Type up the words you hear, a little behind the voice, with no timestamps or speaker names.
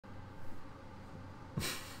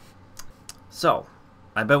So,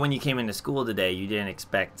 I bet when you came into school today, you didn't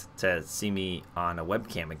expect to see me on a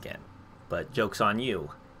webcam again. But joke's on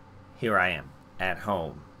you. Here I am, at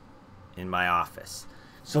home, in my office.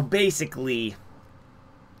 So basically,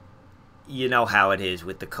 you know how it is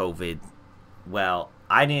with the COVID. Well,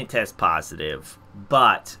 I didn't test positive,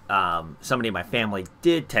 but somebody in my family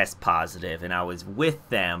did test positive, and I was with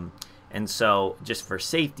them. And so, just for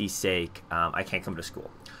safety's sake, I can't come to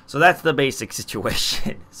school. So that's the basic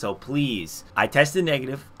situation. So please, I tested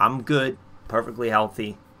negative. I'm good, perfectly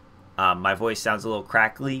healthy. My voice sounds a little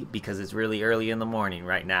crackly because it's really early in the morning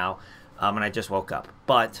right now, and I just woke up.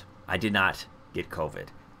 But I did not get COVID.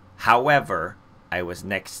 However, I was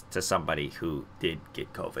next to somebody who did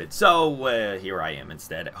get COVID. So here I am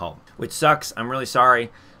instead at home, which sucks. I'm really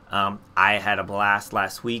sorry. I had a blast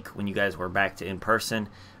last week when you guys were back to in person.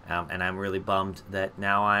 And I'm really bummed that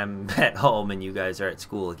now I'm at home and you guys are at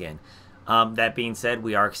school again. That being said,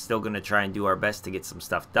 we are still going to try and do our best to get some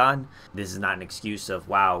stuff done. This is not an excuse of,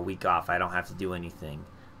 wow, a week off, I don't have to do anything.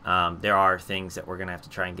 There are things that we're going to have to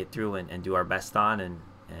try and get through and do our best on and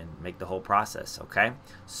make the whole process, okay?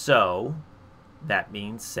 So, that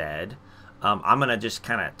being said, I'm going to just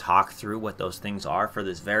kind of talk through what those things are for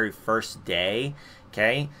this very first day.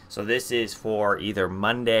 Okay, so this is for either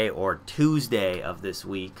Monday or Tuesday of this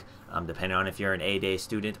week, depending on if you're an A-day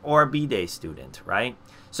student or a B-day student, right?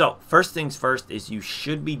 So first things first is you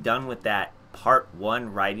should be done with that part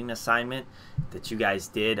 1 writing assignment that you guys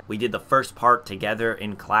did. We did the first part together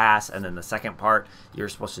in class, and then the second part you're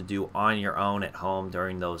supposed to do on your own at home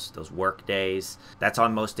during those work days. That's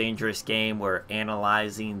on Most Dangerous Game. We're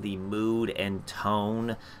analyzing the mood and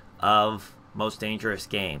tone of Most Dangerous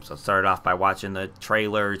Game. So it started off by watching the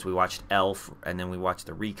trailers. We watched Elf, and then we watched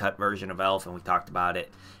the recut version of Elf, and we talked about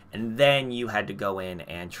it. And then you had to go in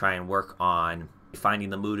and try and work on finding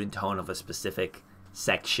the mood and tone of a specific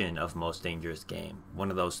section of Most Dangerous Game. One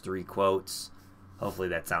of those 3 quotes. Hopefully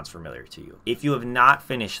that sounds familiar to you. If you have not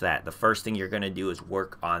finished that, the first thing you're going to do is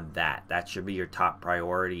work on that. That should be your top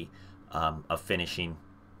priority of finishing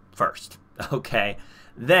first. Okay?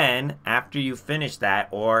 Then, after you finish that,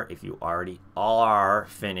 or if you already are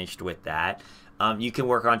finished with that, you can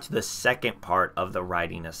work on to the second part of the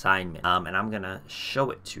writing assignment. And I'm going to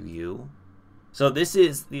show it to you. So this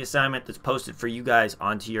is the assignment that's posted for you guys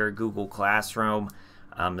onto your Google Classroom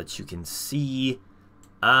that you can see.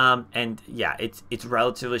 And yeah, it's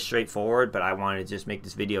relatively straightforward, but I wanted to just make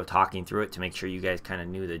this video talking through it to make sure you guys kind of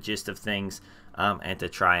knew the gist of things, and to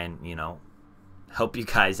try and, you know, help you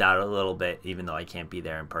guys out a little bit, even though I can't be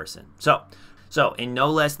there in person. So in no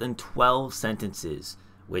less than 12 sentences,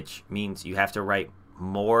 which means you have to write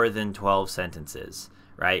more than 12 sentences,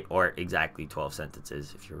 right? Or exactly 12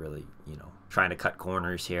 sentences if you're really, you know, trying to cut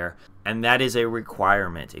corners here. And that is a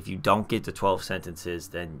requirement. If you don't get to 12 sentences,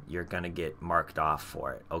 then you're going to get marked off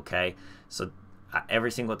for it, okay? So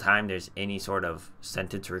every single time there's any sort of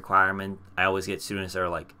sentence requirement, I always get students that are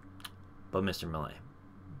like, but Mr. Millay,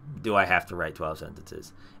 do I have to write 12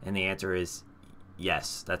 sentences? And the answer is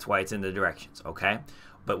yes. That's why it's in the directions, okay?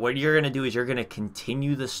 But what you're going to do is you're going to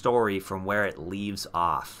continue the story from where it leaves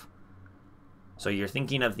off. So you're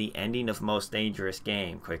thinking of the ending of Most Dangerous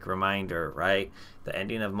Game. Quick reminder, right? The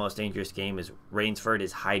ending of Most Dangerous Game is Rainsford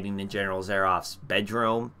is hiding in General Zaroff's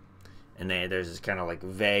bedroom. And there's this kind of like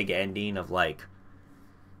vague ending of like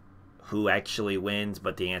who actually wins,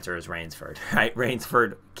 but the answer is Rainsford, right?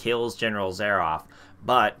 Rainsford kills General Zaroff,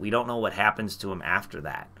 but we don't know what happens to him after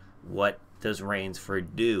that. What does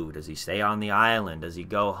Rainsford do? Does he stay on the island? Does he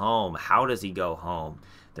go home? How does he go home?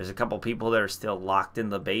 There's a couple people that are still locked in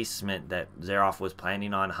the basement that Zaroff was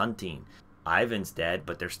planning on hunting. Ivan's dead,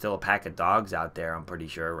 but there's still a pack of dogs out there, I'm pretty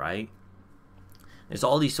sure, right? There's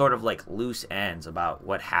all these sort of like loose ends about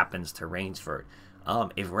what happens to Rainsford.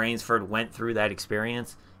 If Rainsford went through that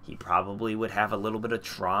experience, he probably would have a little bit of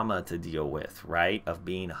trauma to deal with, right? Of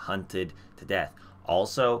being hunted to death.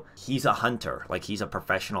 Also, he's a hunter, like he's a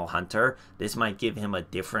professional hunter. This might give him a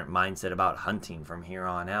different mindset about hunting from here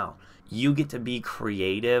on out. You get to be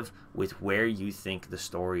creative with where you think the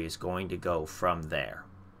story is going to go from there,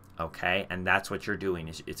 okay? And that's what you're doing.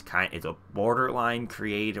 It's a borderline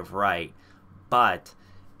creative right, but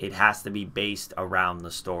it has to be based around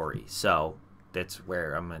the story. So that's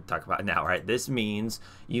where I'm going to talk about now, right? This means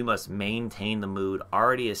you must maintain the mood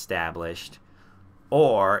already established,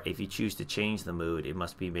 or if you choose to change the mood, it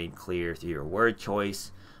must be made clear through your word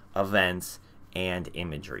choice, events, and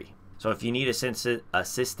imagery. So if you need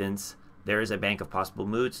assistance, there is a bank of possible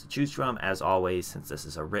moods to choose from. As always, since this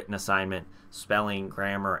is a written assignment, spelling,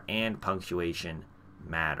 grammar, and punctuation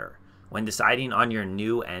matter. When deciding on your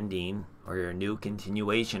new ending or your new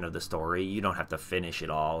continuation of the story, you don't have to finish it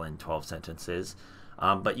all in 12 sentences.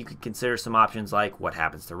 But you could consider some options like what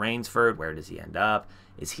happens to Rainsford? Where does he end up?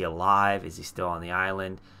 Is he alive? Is he still on the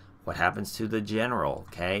island? What happens to the general?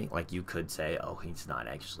 Okay, like you could say, oh, he's not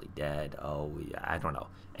actually dead. Oh, I don't know.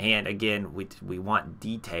 And again, we want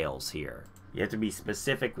details here. You have to be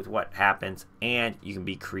specific with what happens, and you can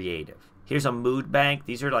be creative. Here's a mood bank.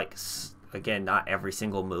 These are like, again, not every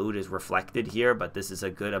single mood is reflected here, but this is a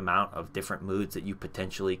good amount of different moods that you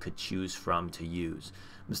potentially could choose from to use.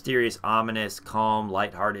 Mysterious, ominous, calm,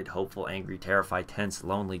 lighthearted, hopeful, angry, terrified, tense,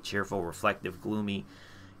 lonely, cheerful, reflective, gloomy,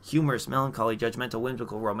 humorous, melancholy, judgmental,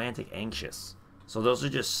 whimsical, romantic, anxious. So those are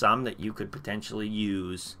just some that you could potentially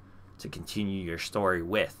use to continue your story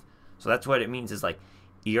with. So that's what it means, is like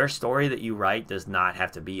your story that you write does not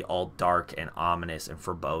have to be all dark and ominous and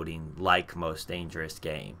foreboding like Most Dangerous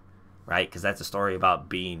Game, right? Because that's a story about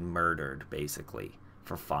being murdered, basically,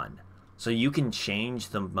 for fun. So you can change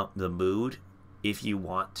the mood if you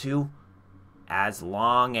want to, as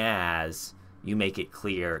long as you make it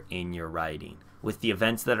clear in your writing, with the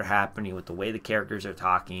events that are happening, with the way the characters are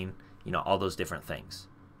talking, you know, all those different things.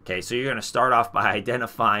 Okay, so you're going to start off by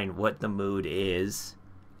identifying what the mood is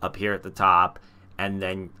up here at the top, and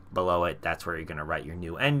then below it, that's where you're going to write your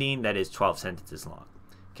new ending that is 12 sentences long.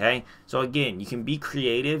 Okay, so again, you can be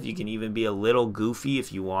creative, you can even be a little goofy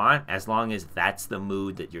if you want, as long as that's the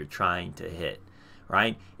mood that you're trying to hit,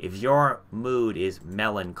 right? If your mood is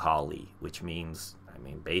melancholy, which means,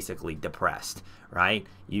 basically depressed, right?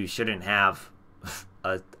 You shouldn't have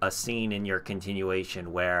a scene in your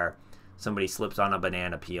continuation where somebody slips on a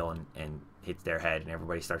banana peel and hits their head and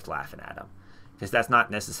everybody starts laughing at them, because that's not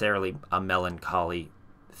necessarily a melancholy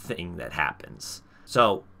thing that happens.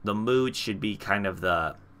 So the mood should be kind of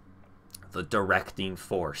the directing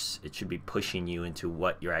force. It should be pushing you into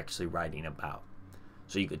what you're actually writing about.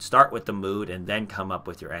 So you could start with the mood and then come up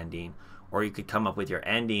with your ending, or you could come up with your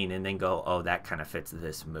ending and then go, oh, that kind of fits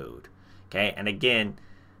this mood. Okay, and again,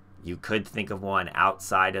 you could think of one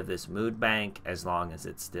outside of this mood bank, as long as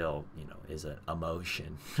it still, is an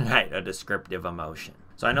emotion, right? A descriptive emotion.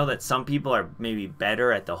 So I know that some people are maybe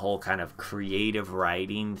better at the whole kind of creative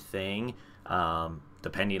writing thing,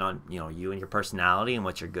 depending on, you and your personality and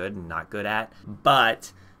what you're good and not good at.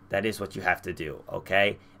 But that is what you have to do,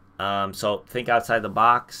 okay? So think outside the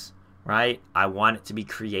box, right? I want it to be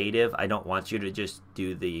creative. I don't want you to just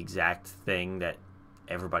do the exact thing that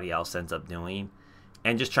everybody else ends up doing.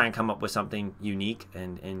 And just try and come up with something unique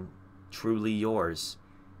and truly yours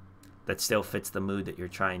that still fits the mood that you're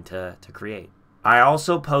trying to create. I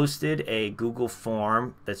also posted a Google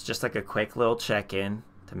form that's just like a quick little check-in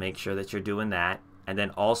to make sure that you're doing that. And then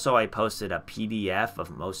also I posted a PDF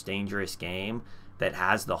of Most Dangerous Game that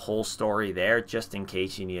has the whole story there, just in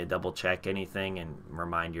case you need to double check anything and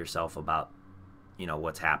remind yourself about,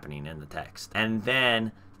 what's happening in the text. And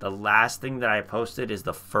then the last thing that I posted is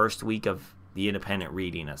the first week of the independent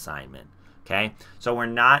reading assignment. Okay, so we're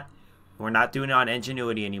not doing it on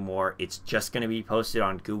Edgenuity anymore. It's just going to be posted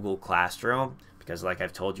on Google Classroom, because like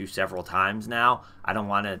I've told you several times now, I don't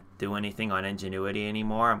want to do anything on Edgenuity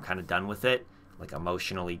anymore. I'm kind of done with it, like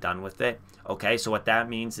emotionally done with it. Okay, so what that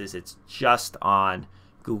means is it's just on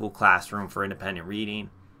Google Classroom for independent reading.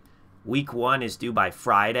 Week 1 is due by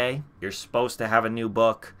Friday. You're supposed to have a new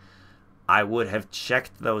book. I would have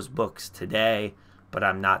checked those books today, but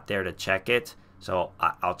I'm not there to check it. So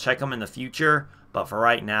I'll check them in the future, but for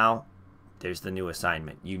right now, there's the new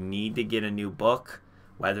assignment. You need to get a new book,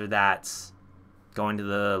 whether that's going to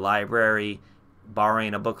the library,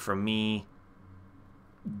 borrowing a book from me,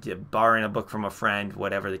 borrowing a book from a friend,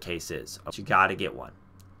 whatever the case is. You got to get one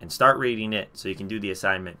and start reading it so you can do the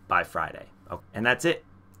assignment by Friday. Okay. And that's it.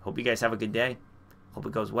 Hope you guys have a good day. Hope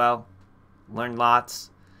it goes well. Learn lots.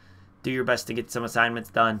 Do your best to get some assignments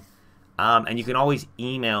done. And you can always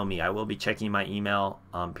email me. I will be checking my email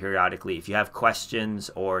periodically. If you have questions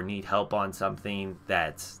or need help on something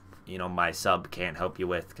that my sub can't help you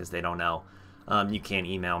with because they don't know, you can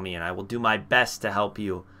email me, and I will do my best to help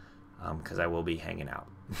you, because I will be hanging out.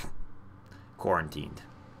 Quarantined.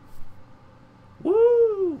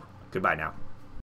 Woo! Goodbye now.